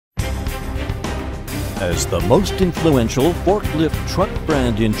As the most influential forklift truck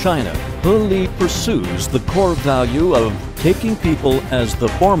brand in China, HELI pursues the core value of taking people as the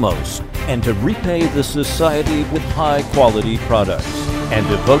foremost and to repay the society with high-quality products, and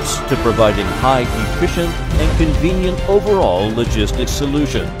devotes to providing high efficient and convenient overall logistics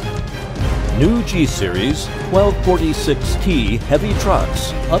solution. New G-Series 1246T heavy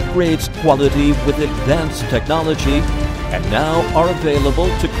trucks upgrades quality with advanced technology and now are available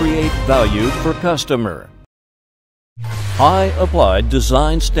to create value for customer. High applied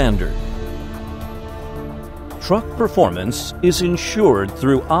design standard. Truck performance is ensured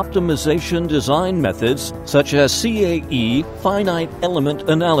through optimization design methods such as CAE finite element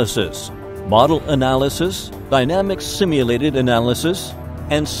analysis, model analysis, dynamic simulated analysis,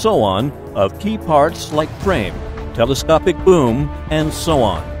 and so on of key parts like frame, telescopic boom, and so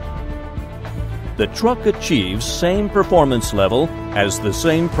on. The truck achieves same performance level as the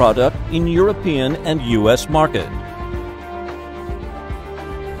same product in European and US market.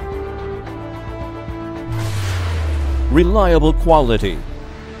 Reliable quality.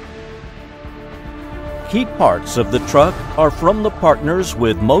 Key parts of the truck are from the partners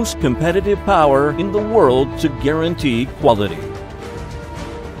with most competitive power in the world to guarantee quality.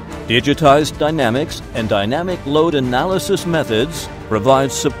 Digitized dynamics and dynamic load analysis methods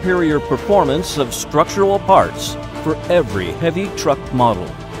provide superior performance of structural parts for every heavy truck model.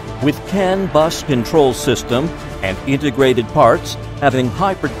 With CAN bus control system and integrated parts having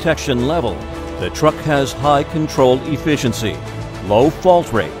high protection level, the truck has high control efficiency, low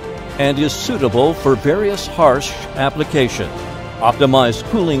fault rate, and is suitable for various harsh applications. Optimized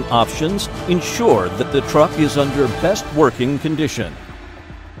cooling options ensure that the truck is under best working condition.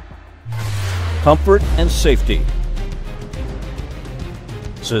 Comfort and safety.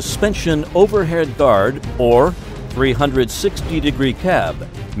 Suspension overhead guard or 360-degree cab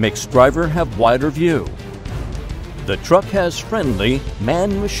makes driver have wider view. The truck has friendly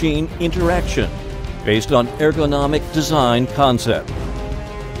man-machine interaction based on ergonomic design concept.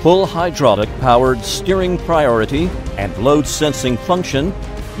 Full hydraulic-powered steering priority and load sensing function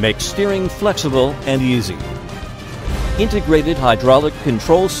make steering flexible and easy. Integrated hydraulic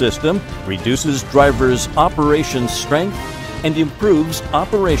control system reduces driver's operation strength and improves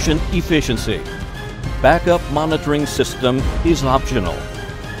operation efficiency. Backup monitoring system is optional.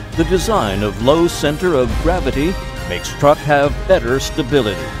 The design of low center of gravity makes truck have better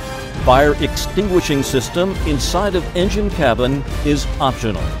stability. Fire extinguishing system inside of engine cabin is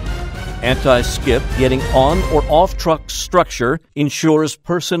optional. Anti-skip getting on or off truck structure ensures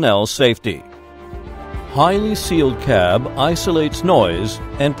personnel safety. Highly sealed cab isolates noise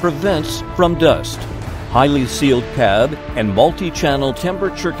and prevents from dust. Highly sealed cab and multi-channel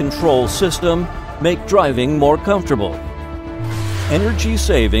temperature control system make driving more comfortable. Energy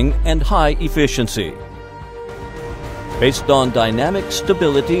saving and high efficiency. Based on dynamic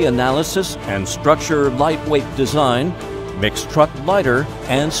stability analysis and structure lightweight design, makes truck lighter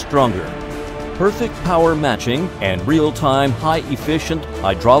and stronger. Perfect power matching and real-time high-efficient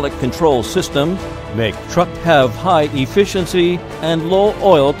hydraulic control system make truck have high efficiency and low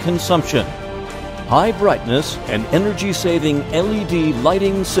oil consumption. High brightness and energy-saving LED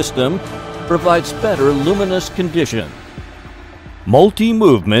lighting system provides better luminous condition.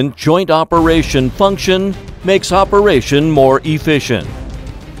 Multi-movement joint operation function makes operation more efficient.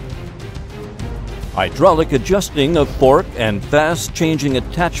 Hydraulic adjusting of fork and fast changing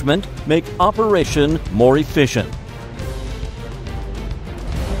attachment make operation more efficient.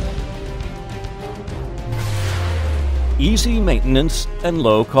 Easy maintenance and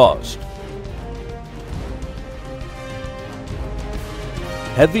low cost.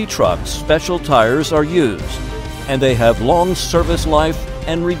 Heavy trucks special tires are used, and they have long service life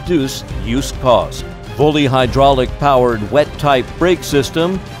and reduced use cost. Fully hydraulic powered wet type brake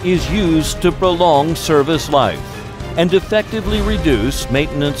system is used to prolong service life and effectively reduce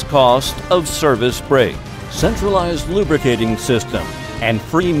maintenance cost of service brake. Centralized lubricating system and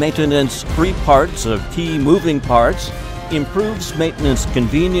free maintenance free parts of key moving parts improves maintenance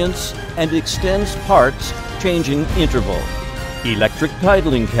convenience and extends parts changing interval. Electric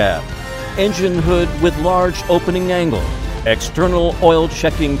idling cab, engine hood with large opening angle, external oil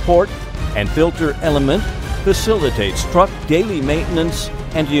checking port and filter element facilitates truck daily maintenance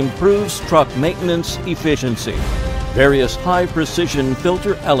and improves truck maintenance efficiency. Various high-precision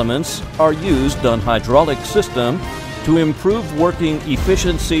filter elements are used on hydraulic system to improve working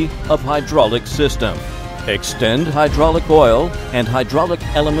efficiency of hydraulic system, extend hydraulic oil and hydraulic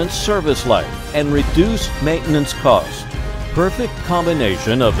element service life, and reduce maintenance cost. perfect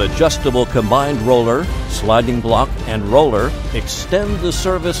combination of adjustable combined roller, sliding block, and roller extend the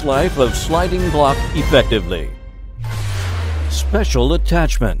service life of sliding block effectively. Special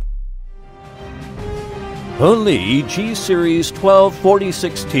attachment. HELI G Series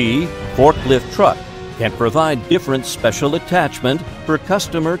 1246T forklift truck can provide different special attachment for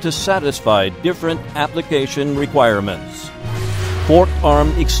customer to satisfy different application requirements. Fork arm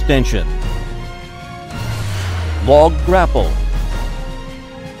extension, log grapple,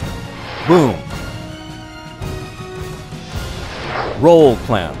 boom, roll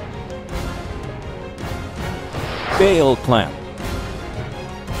clamp, bail clamp,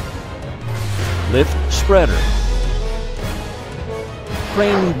 lift spreader,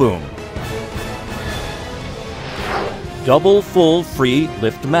 crane boom, double full free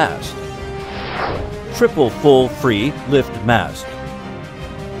lift mast, triple full free lift mast.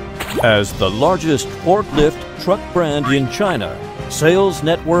 As the largest forklift truck brand in China, sales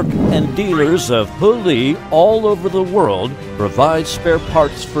network and dealers of HELI all over the world provide spare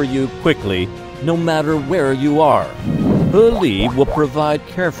parts for you quickly, no matter where you are. HELI will provide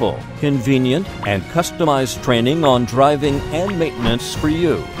careful, convenient, and customized training on driving and maintenance for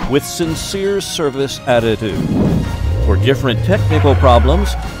you with sincere service attitude. For different technical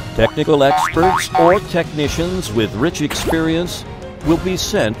problems, technical experts or technicians with rich experience will be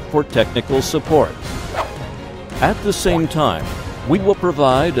sent for technical support. At the same time, we will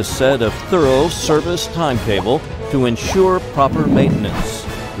provide a set of thorough service timetable to ensure proper maintenance,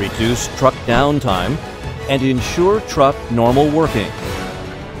 reduce truck downtime, and ensure truck normal working.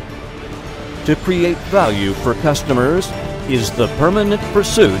 To create value for customers is the permanent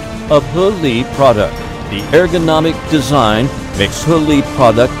pursuit of HELI product. The ergonomic design makes HELI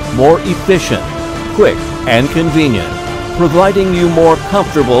product more efficient, quick, and convenient, providing you more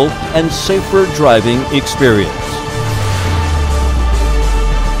comfortable and safer driving experience.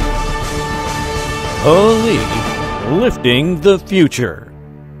 HELI, lifting the future.